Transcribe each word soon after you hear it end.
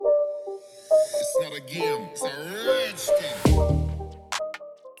start again. It's a redskin.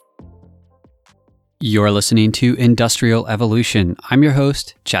 You're listening to Industrial Evolution. I'm your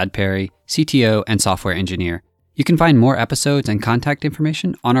host, Chad Perry, CTO and software engineer. You can find more episodes and contact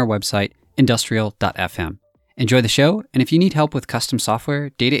information on our website, industrial.fm. Enjoy the show, and if you need help with custom software,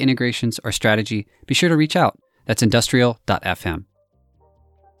 data integrations, or strategy, be sure to reach out. That's industrial.fm.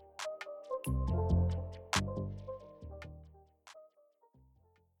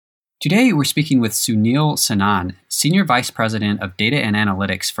 Today, we're speaking with Sunil Sanan, Senior Vice President of Data and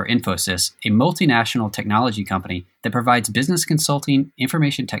Analytics for Infosys, a multinational technology company that provides business consulting,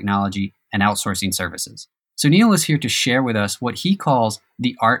 information technology, and outsourcing services. Sunil is here to share with us what he calls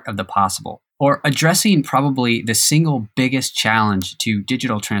the art of the possible, or addressing probably the single biggest challenge to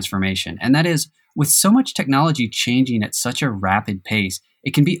digital transformation. And that is, with so much technology changing at such a rapid pace,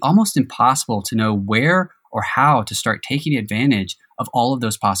 it can be almost impossible to know where or how to start taking advantage of all of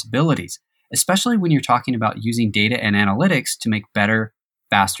those possibilities, especially when you're talking about using data and analytics to make better,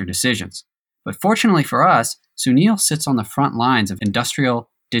 faster decisions. But fortunately for us, Sunil sits on the front lines of industrial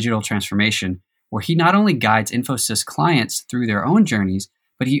digital transformation, where he not only guides Infosys clients through their own journeys,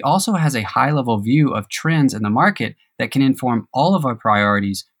 but he also has a high-level view of trends in the market that can inform all of our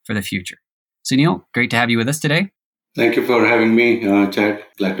priorities for the future. Sunil, great to have you with us today. Thank you for having me, Chad.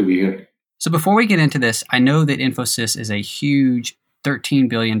 Glad to be here. So before we get into this, I know that Infosys is a huge $13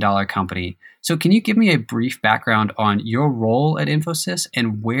 billion company. So can you give me a brief background on your role at Infosys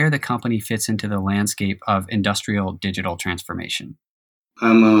and where the company fits into the landscape of industrial digital transformation?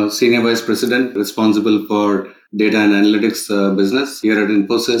 I'm a Senior Vice President responsible for data and analytics business here at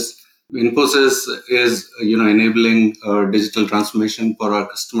Infosys. Infosys is, enabling digital transformation for our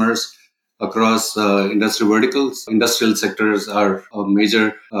customers across industry verticals. Industrial sectors are a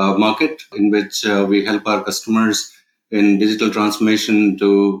major market in which we help our customers in digital transformation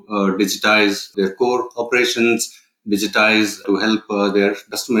to digitize their core operations, digitize to help their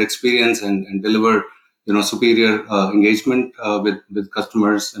customer experience and deliver superior engagement with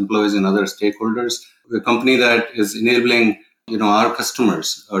customers, employees, and other stakeholders. A company that is enabling our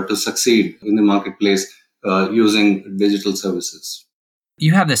customers to succeed in the marketplace using digital services.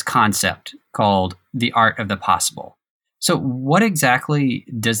 You have this concept called the art of the possible. So what exactly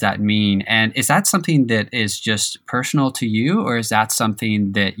does that mean? And is that something that is just personal to you, or is that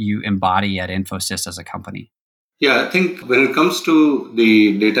something that you embody at Infosys as a company? Yeah, I think when it comes to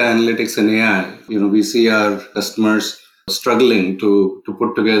the data analytics and AI, we see our customers struggling to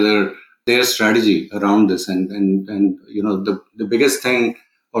put together their strategy around this. And the biggest thing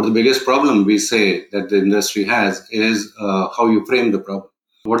or the biggest problem we say that the industry has is how you frame the problem.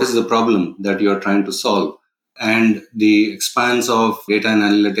 What is the problem that you are trying to solve? And the expanse of data and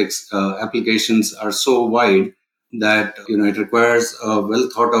analytics applications are so wide that it requires a well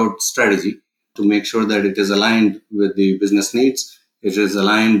thought out strategy to make sure that it is aligned with the business needs. It is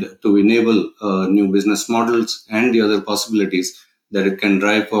aligned to enable new business models and the other possibilities that it can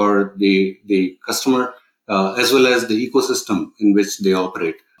drive for the customer as well as the ecosystem in which they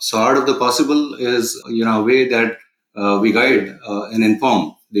operate. So art of the possible is a way that we guide and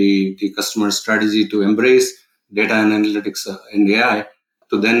inform the customer strategy to embrace data and analytics and AI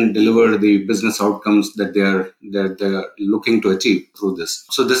to then deliver the business outcomes that they're looking to achieve through this.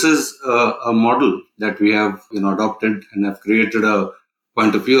 So this is a model that we have adopted and have created a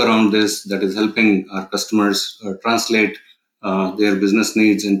point of view around this that is helping our customers translate their business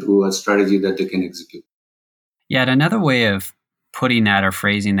needs into a strategy that they can execute. Yeah, and another way of putting that or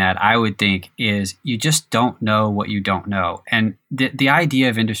phrasing that, I would think, is you just don't know what you don't know. And the idea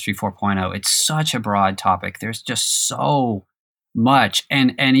of Industry 4.0, it's such a broad topic. There's just so much.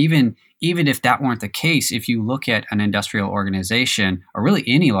 And even if that weren't the case, if you look at an industrial organization, or really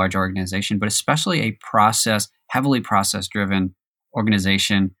any large organization, but especially a heavily process-driven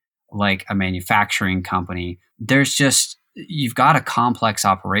organization like a manufacturing company, you've got a complex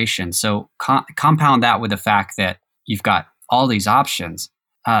operation. So compound that with the fact that you've got all these options,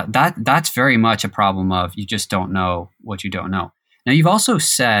 that's very much a problem of you just don't know what you don't know. Now, you've also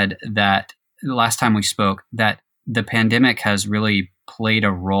said that the last time we spoke that the pandemic has really played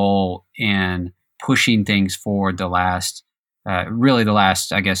a role in pushing things forward the last, I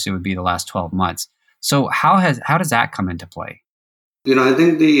guess it would be the last 12 months. So how does that come into play? I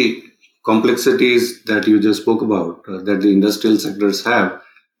think the complexities that you just spoke about, that the industrial sectors have,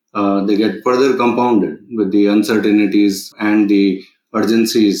 they get further compounded with the uncertainties and the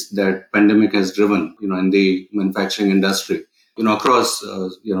urgencies that pandemic has driven, in the manufacturing industry, across,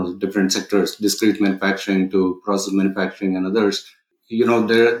 different sectors, discrete manufacturing to process manufacturing and others. There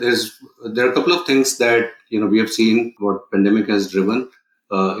are a couple of things that, we have seen what pandemic has driven.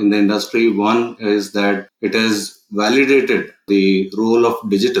 in the industry. One is that it has validated the role of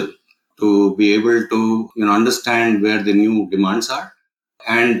digital to be able to understand where the new demands are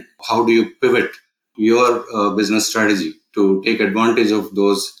and how do you pivot your business strategy to take advantage of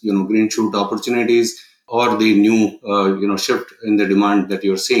those green shoot opportunities or the new shift in the demand that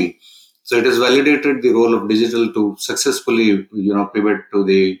you're seeing. So it has validated the role of digital to successfully pivot to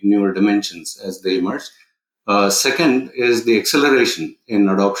the newer dimensions as they emerge. Second is the acceleration in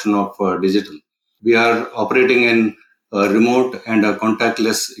adoption of digital. We are operating in a remote and a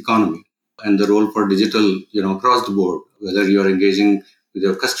contactless economy, and the role for digital across the board, whether you're engaging with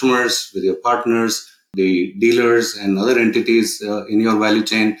your customers, with your partners, the dealers and other entities in your value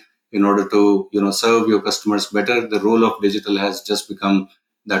chain in order to serve your customers better, the role of digital has just become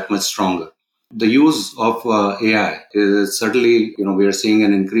that much stronger. The use of AI is certainly, we are seeing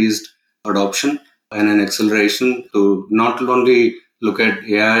an increased adoption and an acceleration to not only look at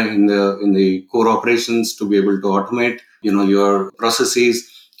AI in the core operations to be able to automate your processes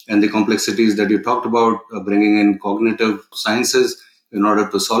and the complexities that you talked about, bringing in cognitive sciences in order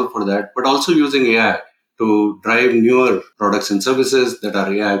to solve for that, but also using AI to drive newer products and services that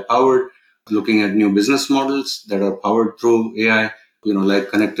are AI powered, looking at new business models that are powered through AI, like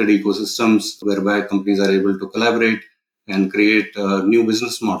connected ecosystems whereby companies are able to collaborate and create new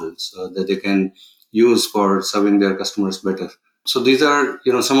business models that they can use for serving their customers better. So these are,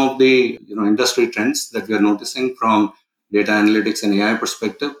 some of the, industry trends that we are noticing from data analytics and AI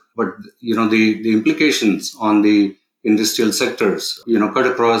perspective. But, the implications on the industrial sectors, cut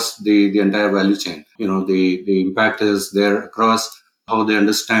across the entire value chain. The impact is there across how they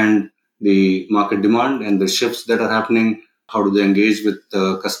understand the market demand and the shifts that are happening. How do they engage with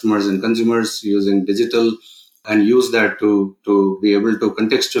customers and consumers using digital and use that to be able to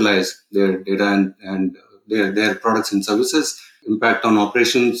contextualize their data and their products and services. Impact on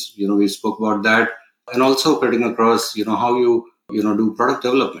operations, we spoke about that. And also cutting across, how you do product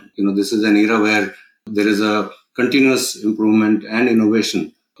development. This is an era where there is a continuous improvement and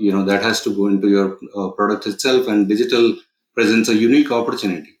innovation, that has to go into your product itself, and digital presents a unique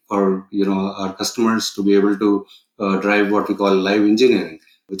opportunity for, our customers to be able to drive what we call live engineering,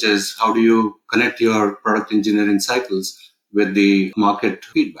 which is how do you connect your product engineering cycles with the market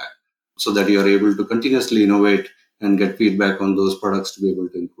feedback so that you're able to continuously innovate and get feedback on those products to be able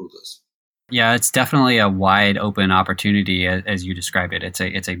to improve those. Yeah, it's definitely a wide open opportunity as you describe it.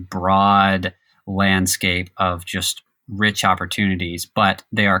 It's a broad landscape of just rich opportunities, but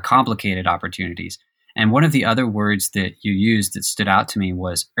they are complicated opportunities. And one of the other words that you used that stood out to me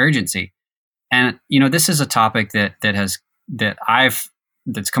was urgency. And this is a topic that's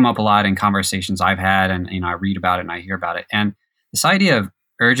come up a lot in conversations I've had, and I read about it and I hear about it. And this idea of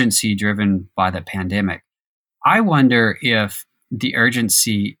urgency driven by the pandemic, I wonder if the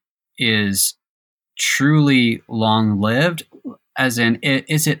urgency is truly long-lived, as in,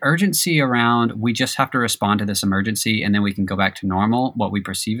 is it urgency around we just have to respond to this emergency and then we can go back to normal, what we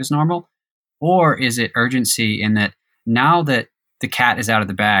perceive as normal? Or is it urgency in that now that the cat is out of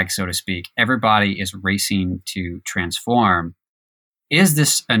the bag, so to speak, everybody is racing to transform? Is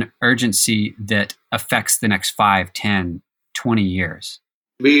this an urgency that affects the next 5, 10, 20 years?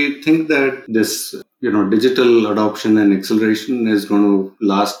 We think that this, digital adoption and acceleration is going to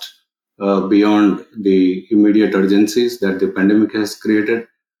last beyond the immediate urgencies that the pandemic has created.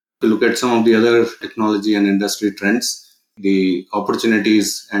 To look at some of the other technology and industry trends, the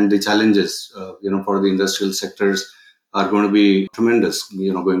opportunities and the challenges, for the industrial sectors are going to be tremendous,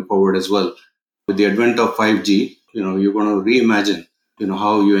 going forward as well. With the advent of 5G, you're going to reimagine,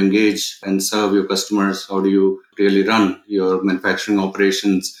 how you engage and serve your customers. How do you really run your manufacturing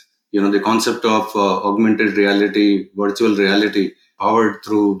operations? The concept of augmented reality, virtual reality, powered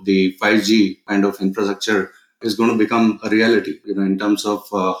through the 5G kind of infrastructure is going to become a reality, in terms of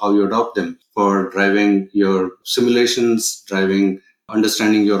how you adopt them for driving your simulations,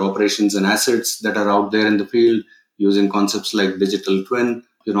 understanding your operations and assets that are out there in the field, using concepts like digital twin.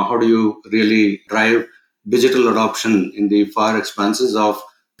 How do you really drive digital adoption in the far expanses of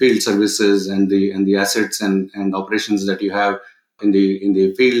field services and the assets and operations that you have in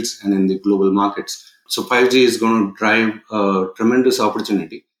the fields and in the global markets. So 5G is going to drive a tremendous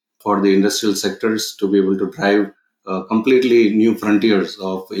opportunity for the industrial sectors to be able to drive completely new frontiers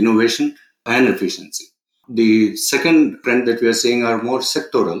of innovation and efficiency. The second trend that we are seeing are more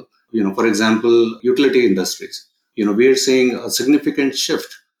sectoral. For example, utility industries. We are seeing a significant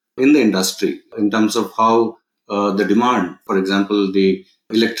shift in the industry in terms of how the demand, for example, the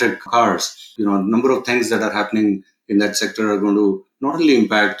electric cars, a number of things that are happening in that sector are going to not only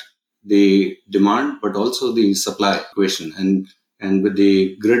impact the demand, but also the supply equation. and with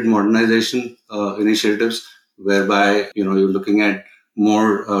the grid modernization initiatives, whereby you're looking at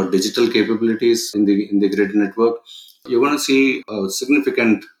more digital capabilities in the grid network, you're going to see a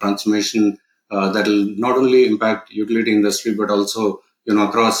significant transformation that will not only impact utility industry but also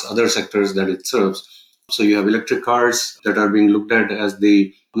across other sectors that it serves. So you have electric cars that are being looked at as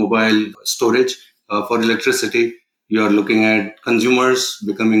the mobile storage for electricity. You are looking at consumers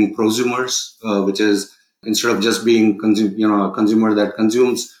becoming prosumers, which is instead of just being a consumer that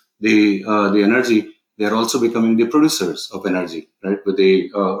consumes the energy, they are also becoming the producers of energy, right? With the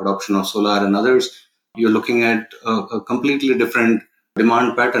adoption of solar and others, you're looking at a completely different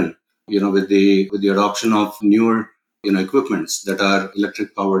demand pattern. With the adoption of newer equipments that are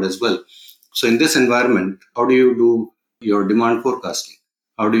electric powered as well. So in this environment, how do you do your demand forecasting?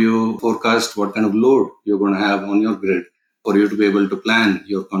 How do you forecast what kind of load you're going to have on your grid for you to be able to plan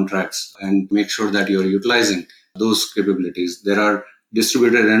your contracts and make sure that you're utilizing those capabilities? There are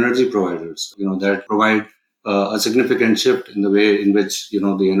distributed energy providers, that provide a significant shift in the way in which,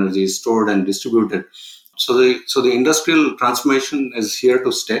 the energy is stored and distributed. So the industrial transformation is here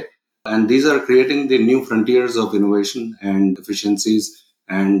to stay. And these are creating the new frontiers of innovation and efficiencies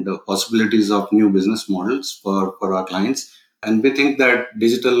and possibilities of new business models for our clients. And we think that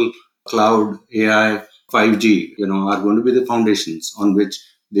digital, cloud, AI, 5G, are going to be the foundations on which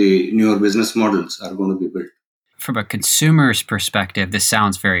the newer business models are going to be built. From a consumer's perspective, this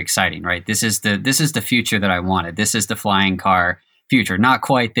sounds very exciting, right? This is the future that I wanted. This is the flying car future. Not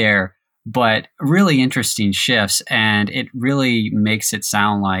quite there, but really interesting shifts, and it really makes it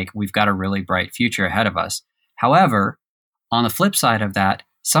sound like we've got a really bright future ahead of us. However, on the flip side of that,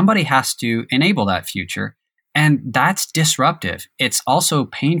 somebody has to enable that future, and that's disruptive. It's also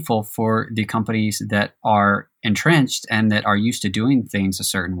painful for the companies that are entrenched and that are used to doing things a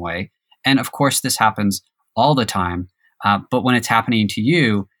certain way. And of course, this happens all the time. But when it's happening to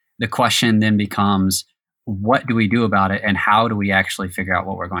you, the question then becomes, what do we do about it, and how do we actually figure out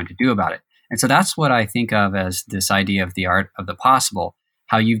what we're going to do about it? And so that's what I think of as this idea of the art of the possible,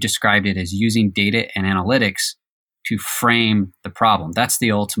 how you've described it as using data and analytics to frame the problem. That's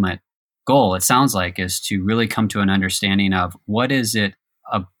the ultimate goal, it sounds like, is to really come to an understanding of what is it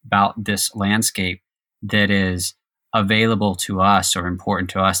about this landscape that is available to us or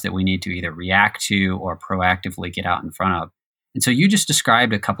important to us that we need to either react to or proactively get out in front of. And so you just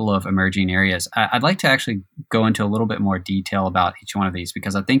described a couple of emerging areas. I'd like to actually go into a little bit more detail about each one of these,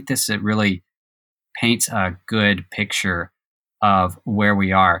 because I think this really paints a good picture of where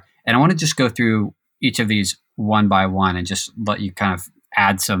we are. And I want to just go through each of these one by one and just let you kind of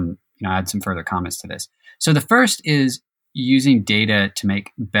add some further comments to this. So the first is using data to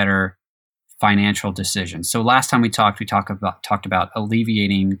make better financial decisions. So last time we talked about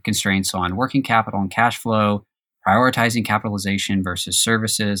alleviating constraints on working capital and cash flow, prioritizing capitalization versus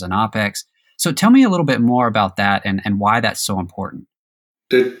services and OpEx. So tell me a little bit more about that and why that's so important.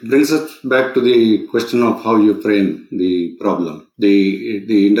 It brings us back to the question of how you frame the problem.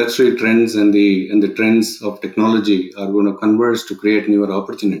 The industry trends and the trends of technology are going to converge to create newer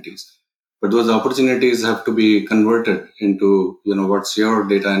opportunities. But those opportunities have to be converted into, what's your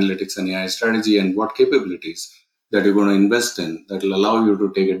data analytics and AI strategy and what capabilities that you're going to invest in that will allow you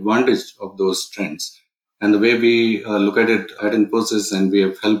to take advantage of those trends. And the way we look at it at Infosys, and we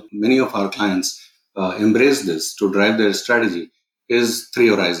have helped many of our clients embrace this to drive their strategy, is 3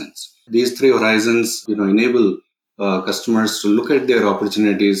 horizons. These 3 horizons, enable customers to look at their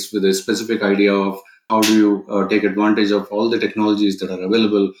opportunities with a specific idea of how do you take advantage of all the technologies that are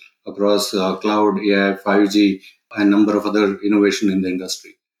available across cloud, AI, 5G, and a number of other innovation in the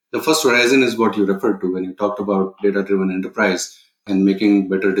industry. The first horizon is what you referred to when you talked about data-driven enterprise and making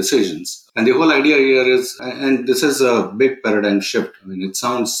better decisions. And the whole idea here is, and this is a big paradigm shift. I mean, it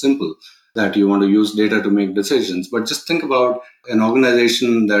sounds simple that you want to use data to make decisions, but just think about an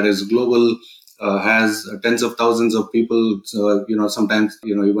organization that is global, has tens of thousands of people, sometimes,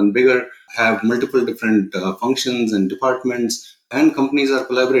 even bigger, have multiple different functions and departments, and companies are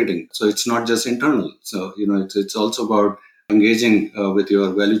collaborating. So it's not just internal. So, it's also about engaging with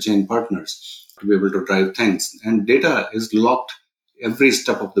your value chain partners to be able to drive things. And data is locked every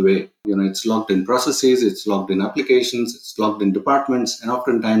step of the way. It's locked in processes, it's locked in applications, it's locked in departments, and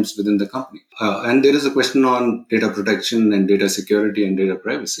oftentimes within the company. And there is a question on data protection and data security and data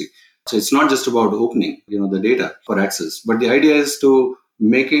privacy. So it's not just about opening, the data for access, but the idea is to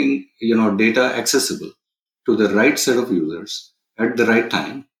making, data accessible to the right set of users at the right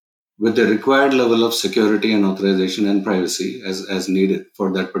time with the required level of security and authorization and privacy as needed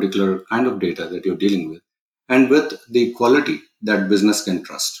for that particular kind of data that you're dealing with, and with the quality that business can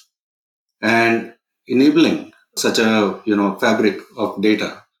trust. And enabling such a, fabric of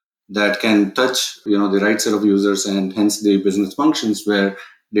data that can touch, the right set of users, and hence the business functions where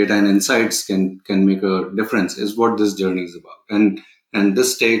data and insights can make a difference, is what this journey is about. And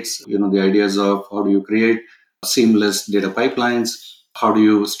this takes, the ideas of how do you create seamless data pipelines, how do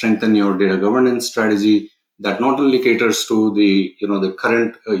you strengthen your data governance strategy that not only caters to the, the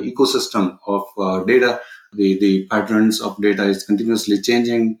current ecosystem of data. The patterns of data is continuously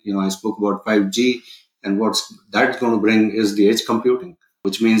changing. I spoke about 5G, and what's that's going to bring is the edge computing,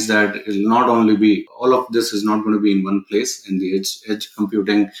 which means that it'll not only be, all of this is not going to be in one place, and the edge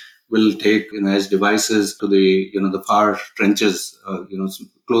computing will take, edge devices to the, the far trenches,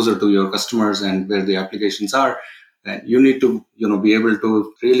 closer to your customers and where the applications are. And you need to, be able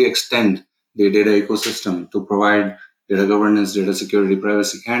to really extend the data ecosystem to provide data governance, data security,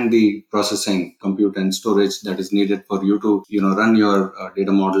 privacy, and the processing, compute, and storage that is needed for you to, run your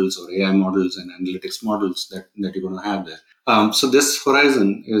data models or AI models and analytics models that you're going to have there. So this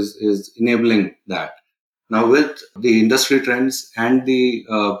horizon is enabling that. Now, with the industry trends and the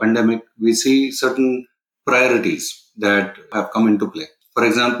pandemic, we see certain priorities that have come into play. For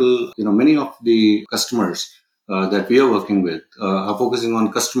example, many of the customers that we are working with are focusing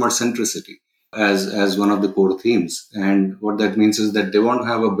on customer centricity as one of the core themes. And what that means is that they want to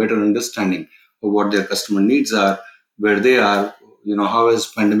have a better understanding of what their customer needs are, where they are, how has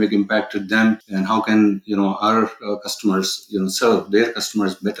pandemic impacted them, and how can, our customers, serve their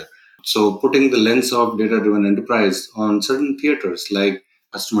customers better. So putting the lens of data-driven enterprise on certain theaters like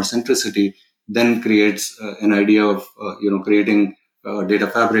customer centricity then creates an idea of, creating a data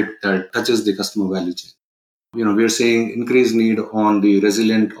fabric that touches the customer value chain. We are seeing increased need on the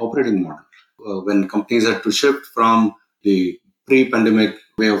resilient operating model. When companies had to shift from the pre-pandemic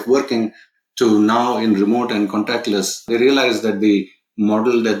way of working to now in remote and contactless, they realized that the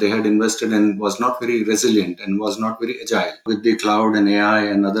model that they had invested in was not very resilient and was not very agile. With the cloud and AI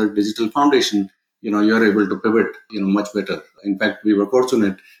and other digital foundation, you're able to pivot, much better. In fact, we were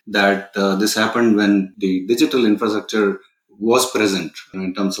fortunate that this happened when the digital infrastructure was present,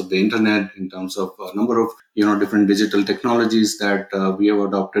 in terms of the internet, in terms of a number of, different digital technologies that we have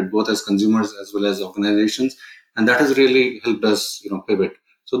adopted both as consumers as well as organizations. And that has really helped us, pivot.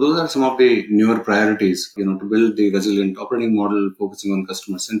 So those are some of the newer priorities, to build the resilient operating model, focusing on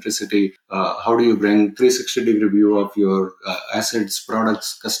customer centricity. How do you bring 360-degree view of your assets,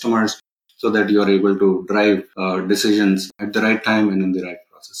 products, customers, so that you are able to drive decisions at the right time and in the right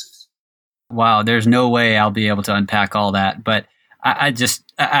processes? Wow, there's no way I'll be able to unpack all that, but I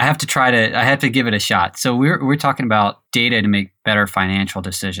have to give it a shot. So we're talking about data to make better financial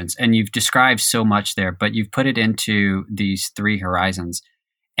decisions, and you've described so much there, but you've put it into these three horizons.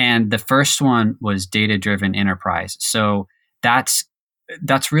 And the first one was data-driven enterprise. So that's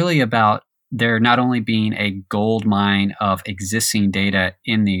really about there not only being a gold mine of existing data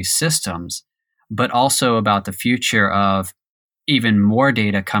in these systems, but also about the future of even more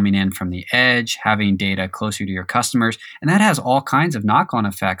data coming in from the edge, having data closer to your customers. And that has all kinds of knock-on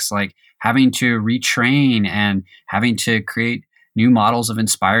effects, like having to retrain and having to create new models of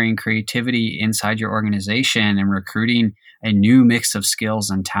inspiring creativity inside your organization and recruiting a new mix of skills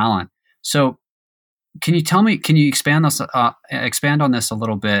and talent. So can you expand on this a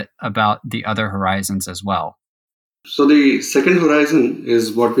little bit about the other horizons as well? So the second horizon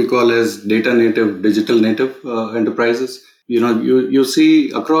is what we call as data native, digital native enterprises. You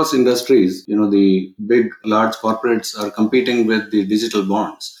see across industries, the big, large corporates are competing with the digital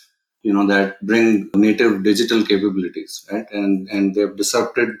bonds, that bring native digital capabilities, right? And they've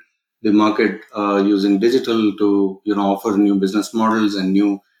disrupted the market using digital to, offer new business models and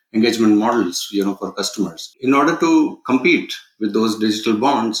new engagement models, for customers. In order to compete with those digital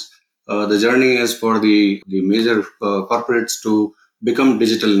bonds, the journey is for the major corporates to become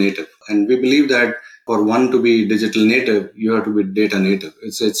digital native. And we believe that for one to be digital native, you have to be data native.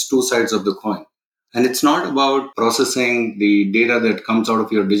 It's two sides of the coin. And it's not about processing the data that comes out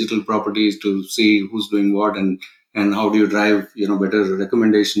of your digital properties to see who's doing what and how do you drive, better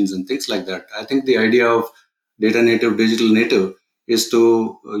recommendations and things like that. I think the idea of data native, digital native is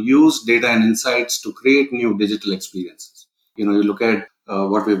to use data and insights to create new digital experiences. You look at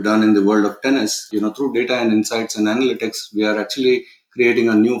what we've done in the world of tennis, through data and insights and analytics, we are actually creating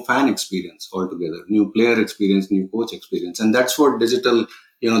a new fan experience altogether, new player experience, new coach experience. And that's what digital,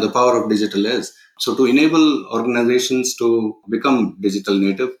 the power of digital is. So to enable organizations to become digital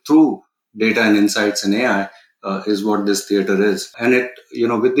native through data and insights and AI is what this theater is. And it,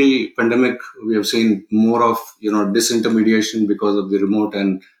 with the pandemic, we have seen more of, disintermediation because of the remote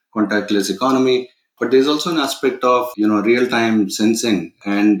and contactless economy. But there's also an aspect of, real-time sensing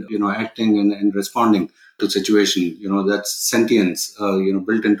and, acting and responding to situation, that's sentience,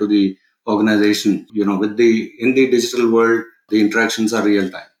 built into the organization. In the digital world, the interactions are real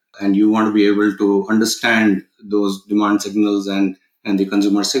time, and you want to be able to understand those demand signals and the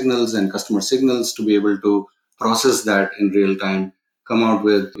consumer signals and customer signals to be able to process that in real time, come out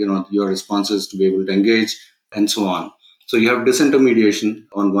with, your responses to be able to engage and so on. So you have disintermediation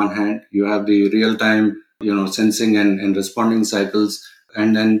on one hand, you have the real time, sensing and responding cycles,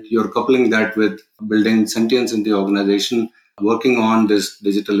 and then you're coupling that with building sentience in the organization, working on this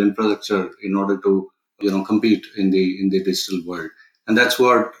digital infrastructure in order to, compete in the digital world. And that's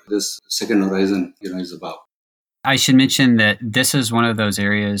what this second horizon, is about. I should mention that this is one of those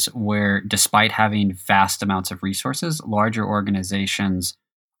areas where, despite having vast amounts of resources, larger organizations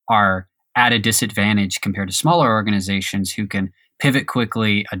are at a disadvantage compared to smaller organizations who can pivot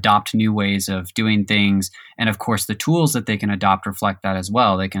quickly, adopt new ways of doing things. And of course, the tools that they can adopt reflect that as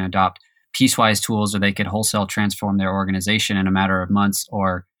well. They can adopt piecewise tools, or they could wholesale transform their organization in a matter of months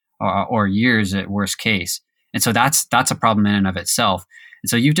or years at worst case. And so that's a problem in and of itself. And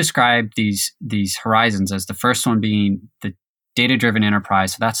so you've described these horizons as the first one being the data-driven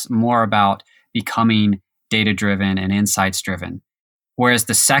enterprise. So that's more about becoming data-driven and insights-driven. Whereas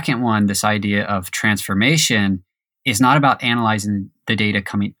the second one, this idea of transformation, is not about analyzing the data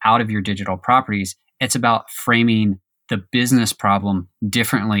coming out of your digital properties. It's about framing the business problem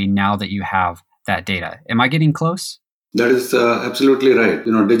differently now that you have that data. Am I getting close? That is absolutely right.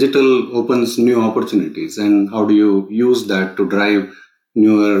 Digital opens new opportunities, and how do you use that to drive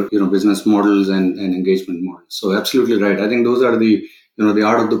newer, business models and engagement models? So absolutely right. I think those are the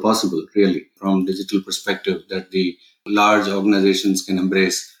art of the possible, really, from digital perspective, that the large organizations can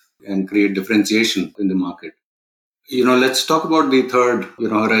embrace and create differentiation in the market. Let's talk about the third,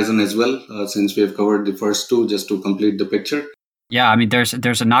 horizon as well, since we have covered the first two, just to complete the picture. Yeah, I mean,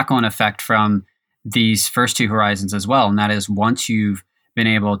 there's a knock-on effect from these first two horizons as well, and that is, once you've been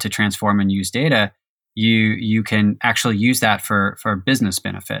able to transform and use data, you can actually use that for business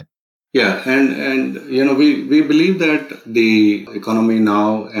benefit. Yeah, and we believe that the economy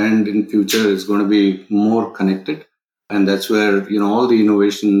now and in future is going to be more connected, and that's where all the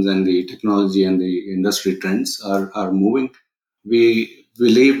innovations and the technology and the industry trends are moving. We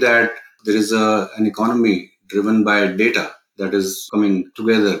believe that there is an economy driven by data that is coming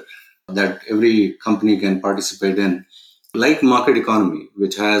together, that every company can participate in, like market economy,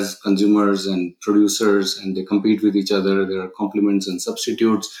 which has consumers and producers, and they compete with each other. There are complements and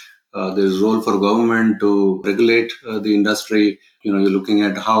substitutes. There's role for government to regulate the industry. You're looking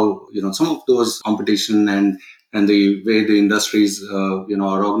at how some of those competition and the way the industries are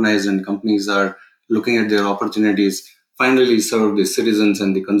organized, and companies are looking at their opportunities finally serve the citizens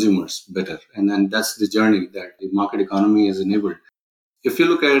and the consumers better. And then that's the journey that the market economy has enabled. If you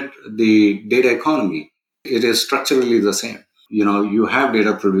look at the data economy, it is structurally the same. You have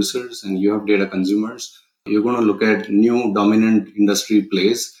data producers and you have data consumers. You're going to look at new dominant industry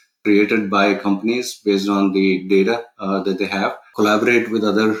plays created by companies based on the data that they have, collaborate with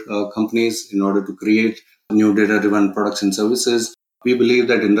other companies in order to create new data-driven products and services. We believe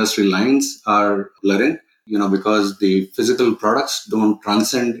that industry lines are blurring, because the physical products don't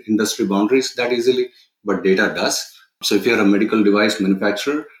transcend industry boundaries that easily, but data does. So if you're a medical device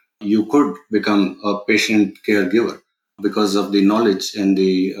manufacturer, you could become a patient caregiver because of the knowledge and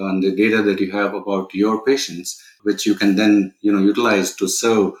the data that you have about your patients, which you can then utilize to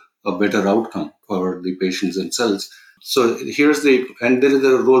serve a better outcome for the patients themselves. So there is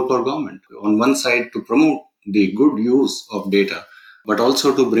a role for government on one side to promote the good use of data, but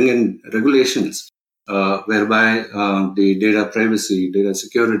also to bring in regulations whereby the data privacy, data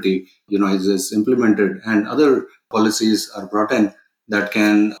security, is implemented, and other policies are brought in that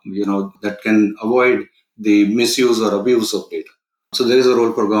can avoid the misuse or abuse of data. So there is a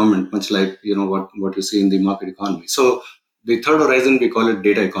role for government, much like what you see in the market economy. So the third horizon, we call it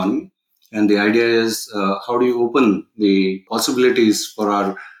data economy, and the idea is how do you open the possibilities for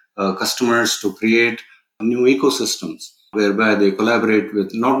our customers to create new ecosystems whereby they collaborate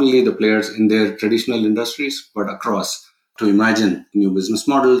with not only the players in their traditional industries but across, to imagine new business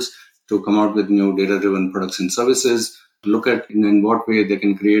models, to come out with new data-driven products and services, look at in what way they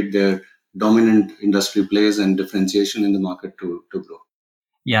can create their dominant industry plays and differentiation in the market to grow.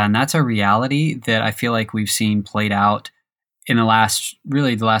 Yeah, and that's a reality that I feel like we've seen played out in the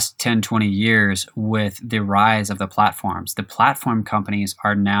last 10, 20 years with the rise of the platforms. The platform companies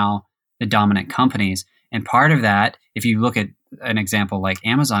are now the dominant companies. And part of that, if you look at an example like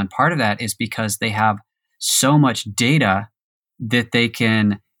Amazon, part of that is because they have so much data that they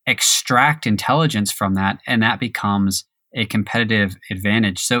can extract intelligence from that, and that becomes a competitive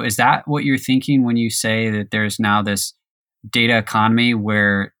advantage. So is that what you're thinking when you say that there's now this data economy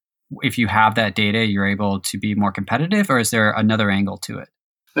where if you have that data, you're able to be more competitive, or is there another angle to it?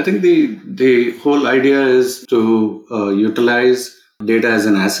 I think the whole idea is to utilize data as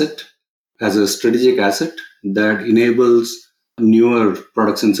an asset, as a strategic asset that enables newer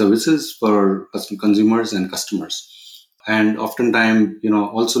products and services for consumers and customers. And oftentimes,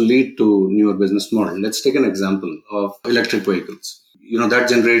 also lead to newer business model. Let's take an example of electric vehicles. That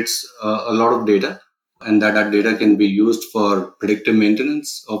generates a lot of data, and that data can be used for predictive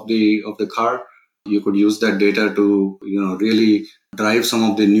maintenance of the car. You could use that data to really drive some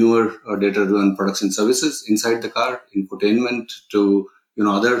of the newer data-driven products and services inside the car, infotainment to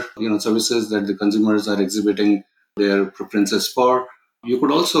other services that the consumers are exhibiting their preferences for. You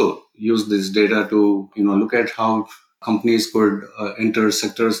could also use this data to look at how companies could enter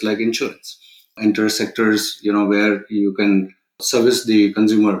sectors like insurance, enter sectors where you can service the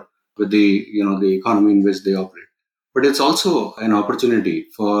consumer with the economy in which they operate. But it's also an opportunity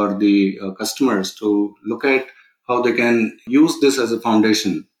for the customers to look at how they can use this as a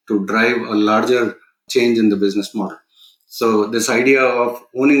foundation to drive a larger change in the business model. So this idea of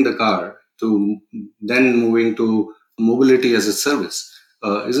owning the car to then moving to mobility as a service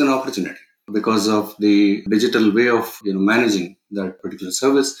is an opportunity because of the digital way of managing that particular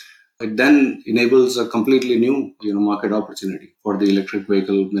service. It then enables a completely new market opportunity for the electric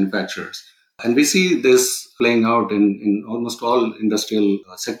vehicle manufacturers. And we see this playing out in almost all industrial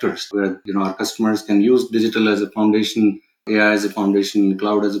sectors where our customers can use digital as a foundation, AI as a foundation,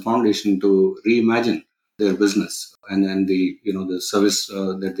 cloud as a foundation to reimagine their business and the service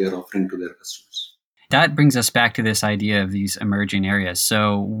that they are offering to their customers. That brings us back to this idea of these emerging areas.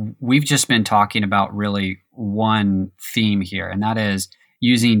 So we've just been talking about really one theme here, and that is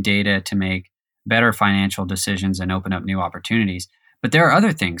using data to make better financial decisions and open up new opportunities. But there are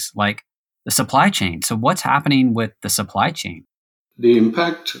other things like the supply chain. So what's happening with the supply chain? The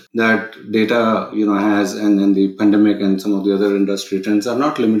impact that data has and then the pandemic and some of the other industry trends are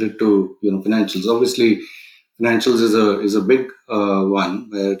not limited to financials. Obviously, financials is a big one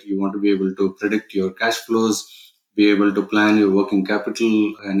where you want to be able to predict your cash flows, be able to plan your working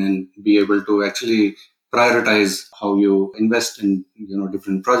capital, and then be able to actually prioritize how you invest in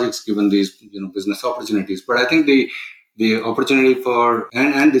different projects given these business opportunities. But I think the opportunity for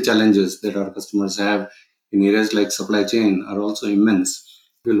and the challenges that our customers have in areas like supply chain are also immense.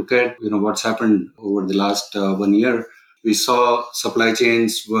 If you look at what's happened over the last 1 year, we saw supply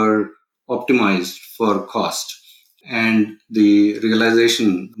chains were optimized for cost. And the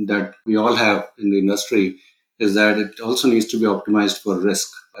realization that we all have in the industry is that it also needs to be optimized for risk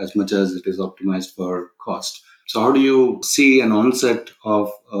as much as it is optimized for cost. So how do you see an onset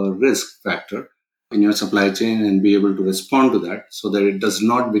of a risk factor in your supply chain and be able to respond to that so that it does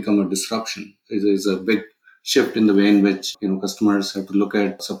not become a disruption? It is a big shift in the way in which customers have to look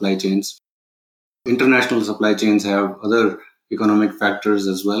at supply chains. International supply chains have other economic factors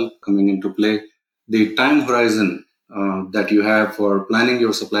as well coming into play. The time horizon that you have for planning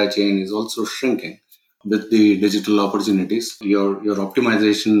your supply chain is also shrinking with the digital opportunities. Your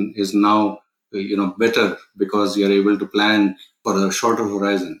optimization is now better because you're able to plan for a shorter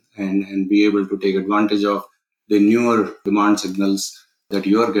horizon and be able to take advantage of the newer demand signals that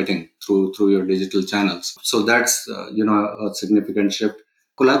you are getting through your digital channels. So that's a significant shift.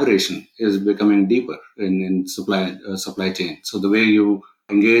 Collaboration is becoming deeper in supply chain. So the way you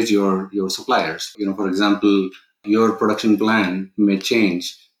engage your suppliers, for example, your production plan may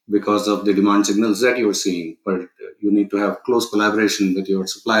change because of the demand signals that you're seeing, but you need to have close collaboration with your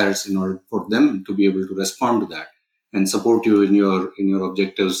suppliers in order for them to be able to respond to that and support you in your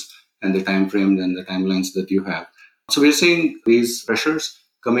objectives and the time frames and the timelines that you have. So we're seeing these pressures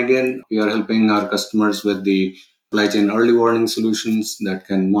coming in. We are helping our customers with the supply chain early warning solutions that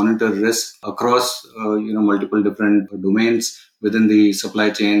can monitor risk across multiple different domains within the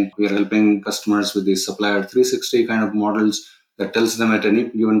supply chain. We are helping customers with the supplier 360 kind of models that tells them at any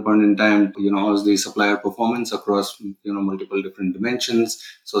given point in time, how's the supplier performance across multiple different dimensions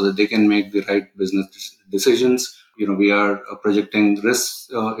so that they can make the right business decisions. We are projecting risks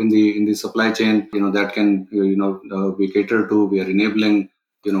in the supply chain, that can be catered to. We are enabling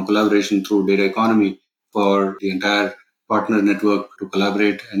collaboration through data economy for the entire partner network to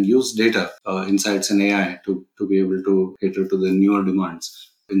collaborate and use data, insights and AI to be able to cater to the newer demands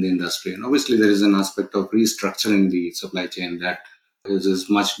in the industry. And obviously there is an aspect of restructuring the supply chain that is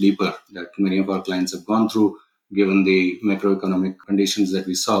much deeper that many of our clients have gone through given the macroeconomic conditions that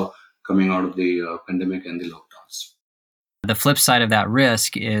we saw coming out of the pandemic and the lockdowns. The flip side of that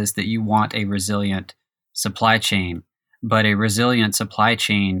risk is that you want a resilient supply chain. but a resilient supply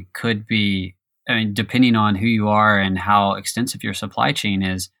chain could be, I mean, depending on who you are and how extensive your supply chain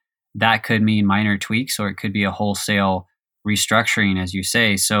is, that could mean minor tweaks or it could be a wholesale restructuring, as you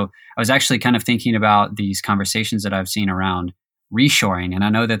say. So I was actually kind of thinking about these conversations that I've seen around reshoring, and I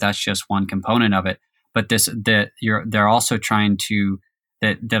know that that's just one component of it. But they're also trying to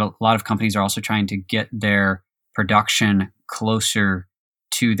that a lot of companies are also trying to get their production closer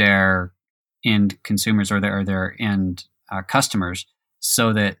to their end consumers or their end customers,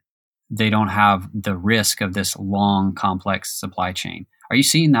 so that they don't have the risk of this long, complex supply chain. Are you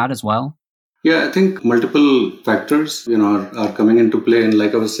seeing that as well? Yeah, I think multiple factors, are coming into play. And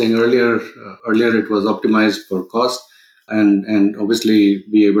like I was saying earlier it was optimized for cost and obviously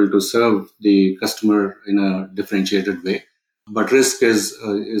be able to serve the customer in a differentiated way. But risk is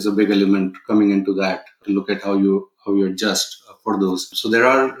a big element coming into that to look at how you adjust for those. So there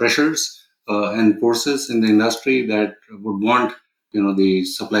are pressures and forces in the industry that would want the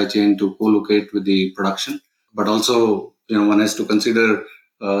supply chain to co-locate with the production, but also one has to consider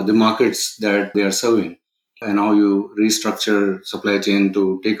the markets that they are serving and how you restructure supply chain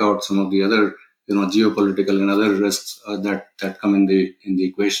to take out some of the other geopolitical and other risks that come in the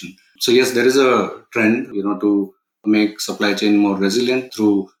equation. So yes, there is a trend to make supply chain more resilient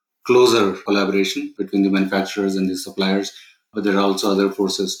through closer collaboration between the manufacturers and the suppliers, but there are also other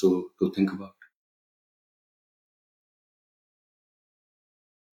forces to think about.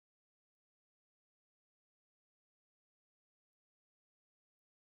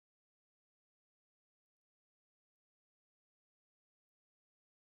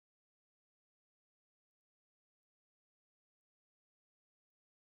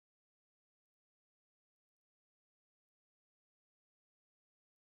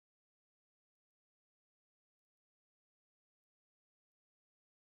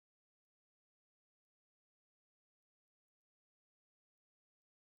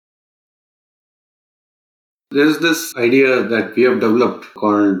 There's this idea that we have developed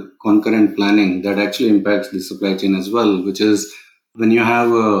called concurrent planning that actually impacts the supply chain as well, which is when you have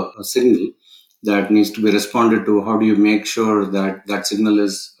a signal that needs to be responded to, how do you make sure that that signal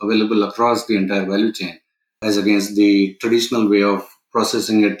is available across the entire value chain as against the traditional way of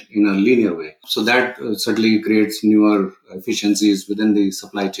processing it in a linear way? So that certainly creates newer efficiencies within the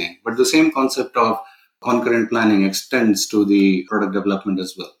supply chain. But the same concept of concurrent planning extends to the product development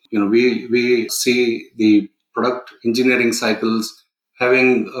as well. We see the product engineering cycles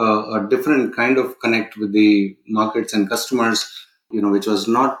having a different kind of connect with the markets and customers, which was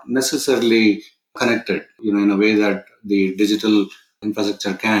not necessarily connected, in a way that the digital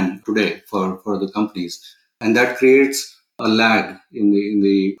infrastructure can today for the companies. And that creates a lag in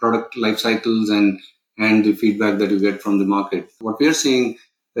the product life cycles and the feedback that you get from the market. What we are seeing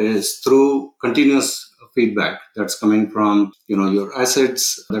is through continuous feedback that's coming from your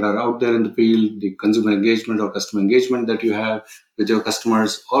assets that are out there in the field, the consumer engagement or customer engagement that you have with your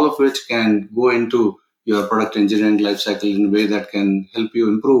customers, all of which can go into your product engineering lifecycle in a way that can help you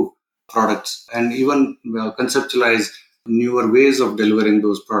improve products and even conceptualize newer ways of delivering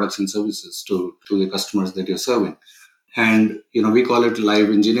those products and services to the customers that you're serving. And we call it live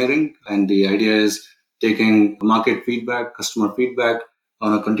engineering, and the idea is taking market feedback, customer feedback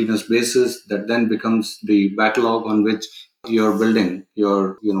on a continuous basis that then becomes the backlog on which you're building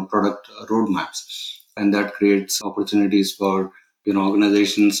your product roadmaps. And that creates opportunities for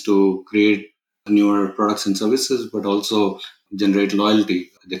organizations to create newer products and services, but also generate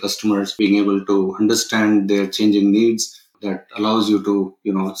loyalty. The customers being able to understand their changing needs, that allows you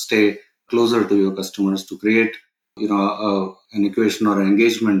to stay closer to your customers, to create an equation or an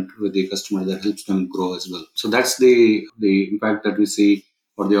engagement with the customer that helps them grow as well. So that's the impact that we see,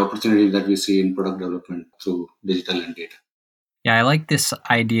 or the opportunity that we see in product development through digital and data. Yeah, I like this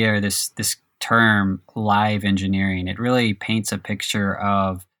idea, or this term, live engineering. It really paints a picture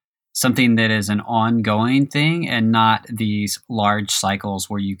of something that is an ongoing thing and not these large cycles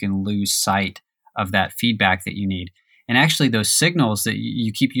where you can lose sight of that feedback that you need. And actually, those signals that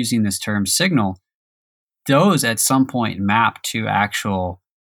you keep using this term signal, those at some point map to actual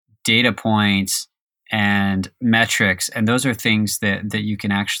data points and metrics. And those are things that you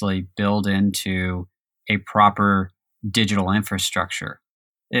can actually build into a proper digital infrastructure.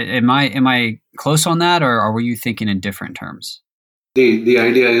 Am I close on that, or were you thinking in different terms? The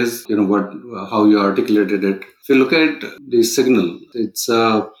idea is, how you articulated it. If you look at the signal, it's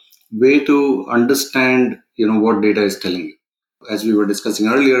a way to understand, what data is telling you. As we were discussing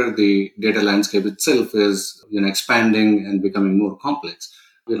earlier, the data landscape itself is, expanding and becoming more complex.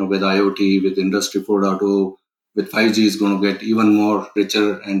 With IoT, with Industry 4.0, with 5G is going to get even more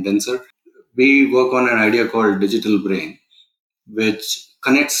richer and denser. We work on an idea called digital brain, which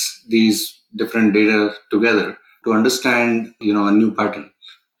connects these different data together to understand, a new pattern,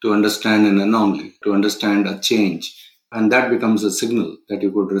 to understand an anomaly, to understand a change. And that becomes a signal that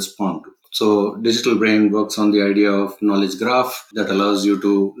you could respond to. So digital brain works on the idea of knowledge graph that allows you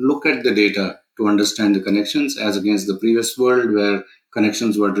to look at the data to understand the connections, as against the previous world where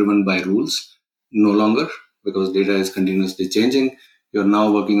connections were driven by rules. No longer, because data is continuously changing. You're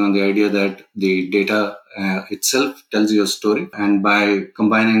now working on the idea that the data itself tells you a story. And by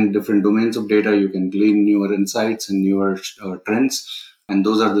combining different domains of data, you can glean newer insights and newer trends. And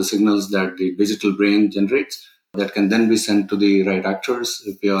those are the signals that the digital brain generates that can then be sent to the right actors.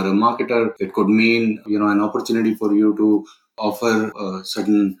 If you are a marketer, it could mean, an opportunity for you to offer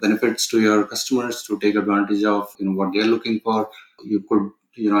certain benefits to your customers to take advantage of, what they're looking for. You could,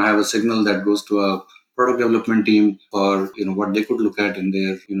 have a signal that goes to a product development team for, what they could look at in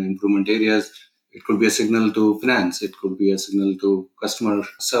their, improvement areas. It could be a signal to finance. It could be a signal to customer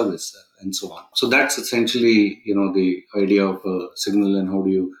service and so on. So that's essentially, the idea of a signal, and how do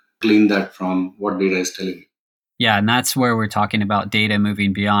you glean that from what data is telling you. Yeah, and that's where we're talking about data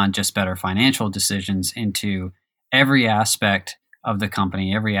moving beyond just better financial decisions into every aspect of the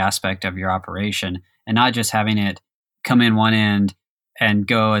company, every aspect of your operation, and not just having it come in one end and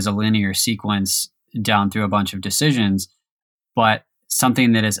go as a linear sequence down through a bunch of decisions, but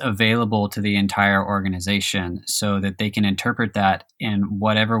something that is available to the entire organization so that they can interpret that in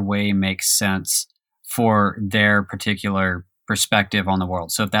whatever way makes sense for their particular perspective on the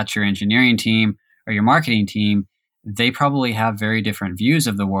world. So if that's your engineering team or your marketing team, they probably have very different views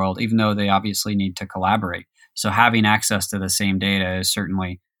of the world, even though they obviously need to collaborate. So having access to the same data is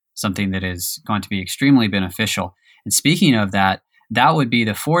certainly something that is going to be extremely beneficial. And speaking of that, that would be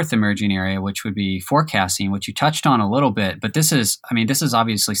the fourth emerging area, which would be forecasting, which you touched on a little bit. But this is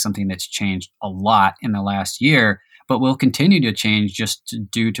obviously something that's changed a lot in the last year, but will continue to change just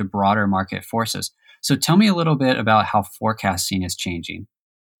due to broader market forces. So tell me a little bit about how forecasting is changing.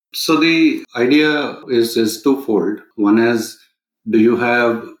 So the idea is twofold. One is, do you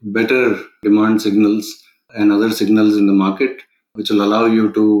have better demand signals and other signals in the market, which will allow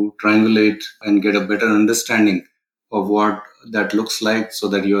you to triangulate and get a better understanding of what that looks like, so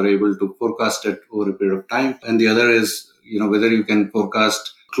that you are able to forecast it over a period of time. And the other is, whether you can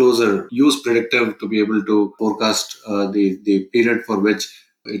forecast closer, use predictive to be able to forecast the period for which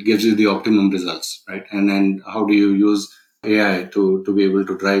it gives you the optimum results, right? And then how do you use AI to be able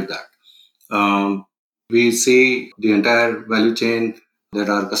to drive that? We see the entire value chain that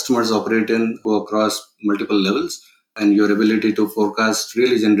our customers operate in go across multiple levels, and your ability to forecast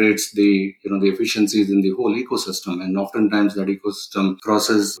really generates the efficiencies in the whole ecosystem. And oftentimes that ecosystem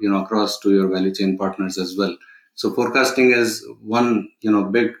crosses across to your value chain partners as well. So forecasting is one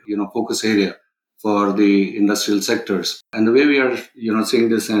big focus area for the industrial sectors. And the way we are seeing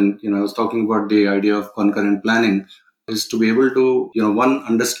this, and I was talking about the idea of concurrent planning, is to be able to one,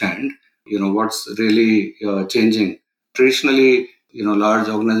 understand what's really changing. Traditionally, large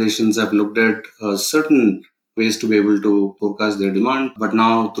organizations have looked at certain ways to be able to forecast their demand, but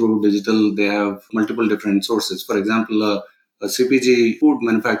now through digital they have multiple different sources. For example, a CPG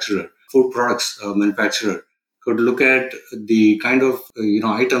food products manufacturer could look at the kind of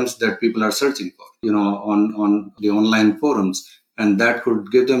items that people are searching for on the online forums, and that could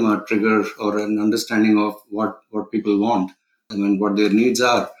give them a trigger or an understanding of what people want and what their needs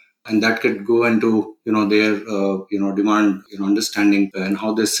are. And that could go into their demand understanding, and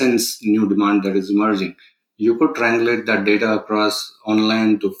how they sense new demand that is emerging. You could triangulate that data across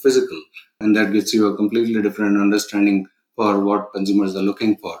online to physical, and that gives you a completely different understanding for what consumers are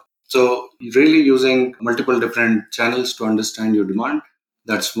looking for. So really using multiple different channels to understand your demand,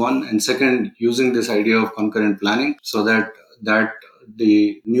 that's one. And second, using this idea of concurrent planning, so that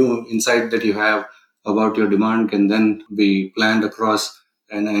the new insight that you have about your demand can then be planned across,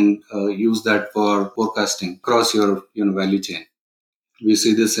 and use that for forecasting across your value chain. We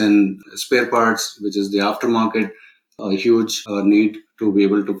see this in spare parts, which is the aftermarket, a huge need to be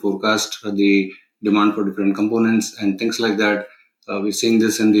able to forecast the demand for different components and things like that. We're seeing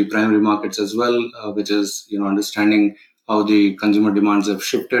this in the primary markets as well, which is understanding how the consumer demands have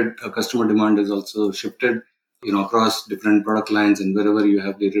shifted. Customer demand is also shifted across different product lines, and wherever you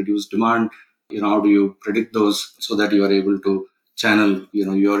have the reduced demand, how do you predict those so that you are able to channel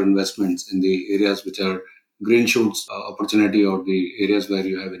your investments in the areas which are green shoots opportunity, or the areas where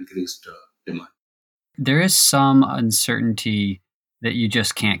you have increased demand. There is some uncertainty that you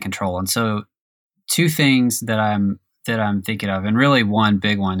just can't control. And so two things that I'm thinking of, and really one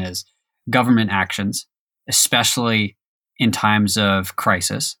big one, is government actions, especially in times of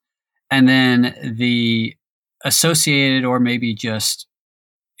crisis. And then the associated or maybe just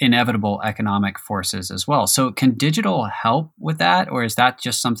inevitable economic forces as well. So can digital help with that? Or is that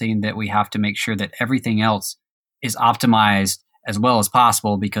just something that we have to make sure that everything else is optimized as well as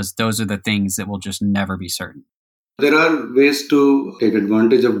possible, because those are the things that will just never be certain? There are ways to take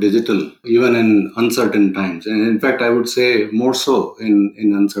advantage of digital even in uncertain times. And in fact, I would say more so in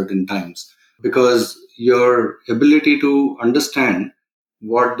uncertain times, because your ability to understand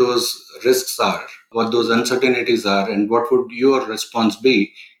what those risks are, what those uncertainties are, and what would your response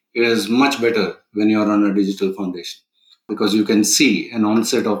be is much better when you're on a digital foundation, because you can see an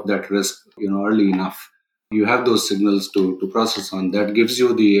onset of that risk, early enough. You have those signals to process on. That gives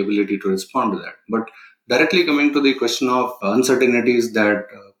you the ability to respond to that. But directly coming to the question of uncertainties that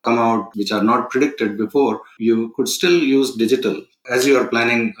come out which are not predicted before, you could still use digital as you are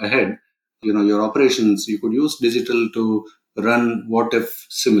planning ahead. Your operations, you could use digital to run what if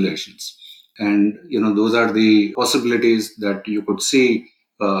simulations. And, those are the possibilities that you could see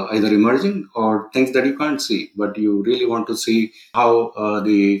either emerging or things that you can't see, but you really want to see how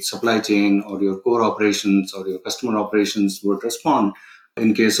the supply chain or your core operations or your customer operations would respond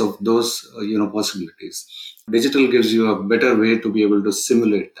in case of those possibilities. Digital gives you a better way to be able to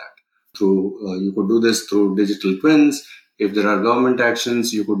simulate that. Through you could do this through digital twins. If there are government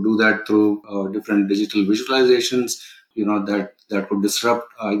actions, you could do that through different digital visualizations. That could disrupt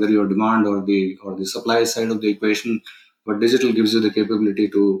either your demand or the supply side of the equation. But digital gives you the capability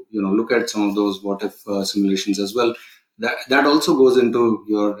to look at some of those what if simulations as well. That also goes into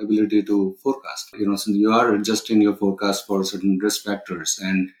your ability to forecast. Since you are adjusting your forecast for certain risk factors,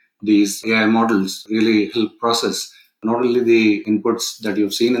 and these AI models really help process not only the inputs that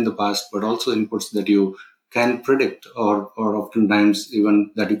you've seen in the past, but also inputs that you can predict, or oftentimes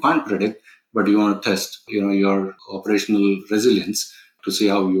even that you can't predict, but you want to test, your operational resilience to see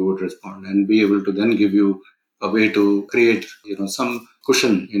how you would respond, and be able to then give you a way to create, some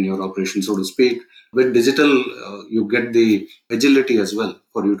cushion in your operation, so to speak. With digital, you get the agility as well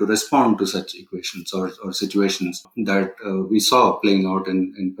for you to respond to such equations or situations that we saw playing out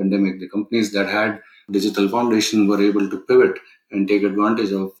in pandemic. The companies that had digital foundation were able to pivot and take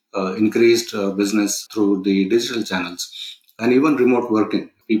advantage of increased business through the digital channels. And even remote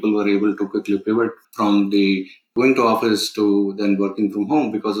working, people were able to quickly pivot from the going to office to then working from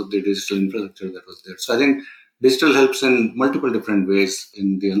home because of the digital infrastructure that was there. So I think digital helps in multiple different ways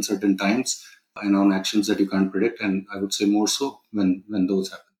in the uncertain times and on actions that you can't predict. And I would say more so when those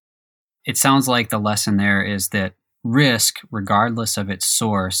happen. It sounds like the lesson there is that risk, regardless of its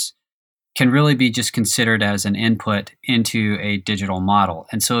source, can really be just considered as an input into a digital model.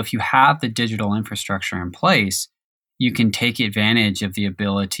 And so if you have the digital infrastructure in place, you can take advantage of the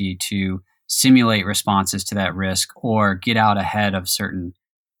ability to simulate responses to that risk or get out ahead of certain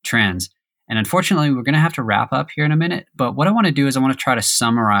trends. And unfortunately, we're going to have to wrap up here in a minute. But what I want to do is I want to try to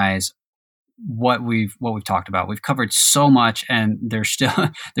summarize what we've talked about. We've covered so much, and there's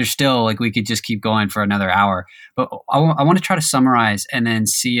still like we could just keep going for another hour. But I want to try to summarize and then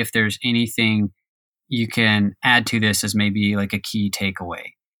see if there's anything you can add to this as maybe like a key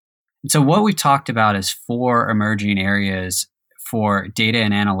takeaway. And so what we've talked about is 4 emerging areas for data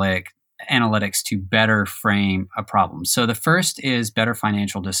and analytics to better frame a problem. So the first is better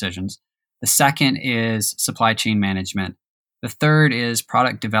financial decisions. The second is supply chain management. The third is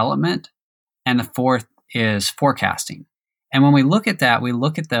product development. And the fourth is forecasting. And when we look at that, we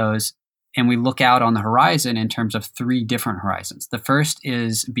look at those and we look out on the horizon in terms of 3 different horizons. The first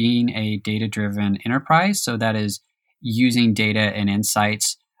is being a data-driven enterprise. So that is using data and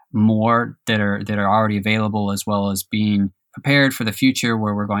insights more that are already available, as well as being prepared for the future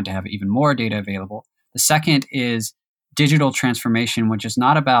where we're going to have even more data available. The second is digital transformation, which is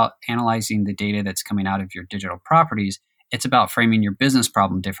not about analyzing the data that's coming out of your digital properties. It's about framing your business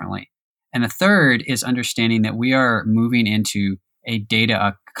problem differently. And the third is understanding that we are moving into a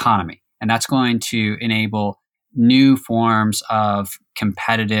data economy, and that's going to enable new forms of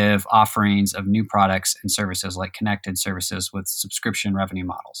competitive offerings of new products and services, like connected services with subscription revenue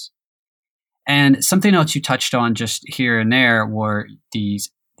models. And something else you touched on just here and there were these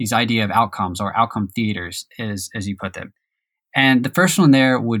idea of outcomes, or outcome theaters, as you put them. And the first one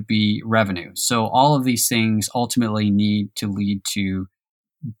there would be revenue. So all of these things ultimately need to lead to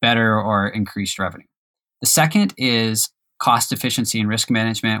better or increased revenue. The second is cost efficiency and risk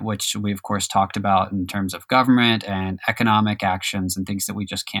management, which we of course talked about in terms of government and economic actions and things that we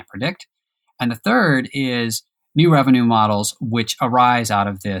just can't predict. And the third is new revenue models, which arise out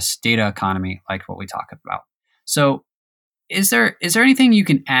of this data economy, like what we talked about. So is there anything you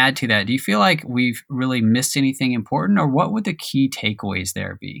can add to that? Do you feel like we've really missed anything important, or what would the key takeaways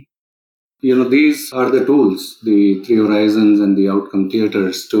there be? These are the tools, the three horizons and the outcome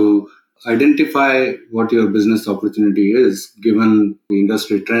theaters, to identify what your business opportunity is given the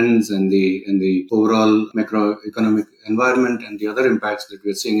industry trends and the overall macroeconomic environment and the other impacts that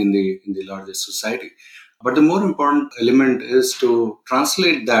we're seeing in the larger society. But the more important element is to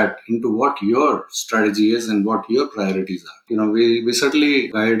translate that into what your strategy is and what your priorities are. We certainly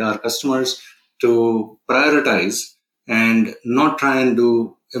guide our customers to prioritize and not try and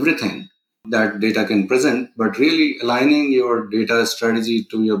do everything that data can present, but really aligning your data strategy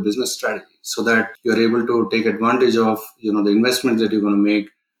to your business strategy so that you're able to take advantage of the investments that you're going to make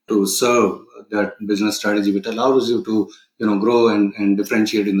to serve that business strategy, which allows you to grow and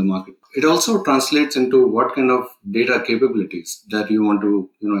differentiate in the market. It also translates into what kind of data capabilities that you want to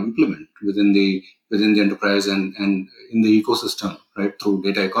implement within the enterprise and in the ecosystem, right, through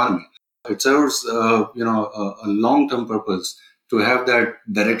data economy. It serves a long-term purpose to have that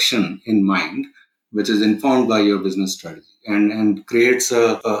direction in mind, which is informed by your business strategy and creates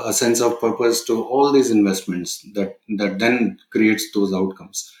a sense of purpose to all these investments that then creates those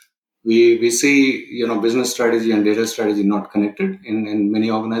outcomes. We see business strategy and data strategy not connected in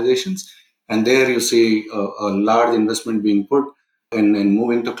many organizations, and there you see a large investment being put in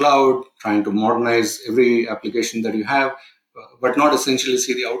moving to cloud, trying to modernize every application that you have, but not essentially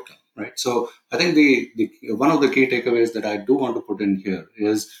see the outcome, right? So I think the one of the key takeaways that I do want to put in here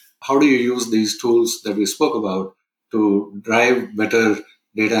is how do you use these tools that we spoke about to drive better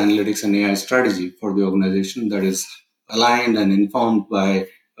data analytics and AI strategy for the organization that is aligned and informed by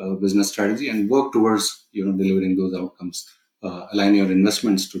business strategy, and work towards delivering those outcomes. Align your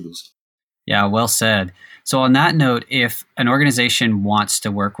investments to do so. Yeah, well said. So on that note, if an organization wants to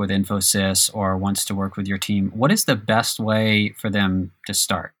work with Infosys or wants to work with your team, what is the best way for them to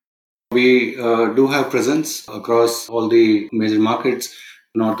start? We do have presence across all the major markets,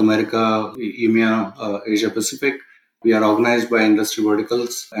 North America, EMEA, Asia Pacific. We are organized by industry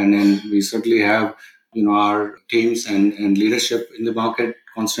verticals, and then we certainly have our teams and leadership in the market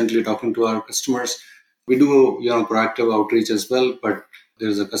constantly talking to our customers. We do proactive outreach as well, but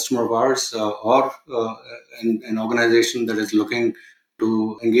there's a customer of ours or an organization that is looking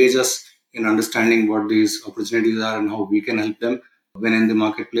to engage us in understanding what these opportunities are and how we can help them when in the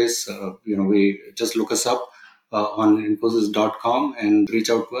marketplace. We just look us up on infosys.com and reach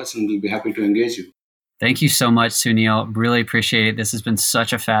out to us, and we'll be happy to engage you. Thank you so much, Sunil. Really appreciate it. This has been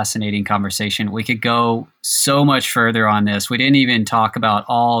such a fascinating conversation. We could go so much further on this. We didn't even talk about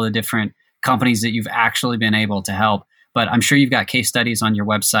all the different companies that you've actually been able to help, but I'm sure you've got case studies on your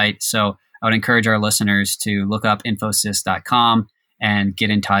website. So I would encourage our listeners to look up infosys.com and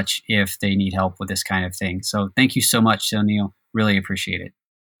get in touch if they need help with this kind of thing. So thank you so much, Sunil. Really appreciate it.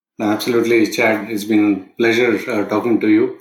 Absolutely, Chad. It's been a pleasure talking to you.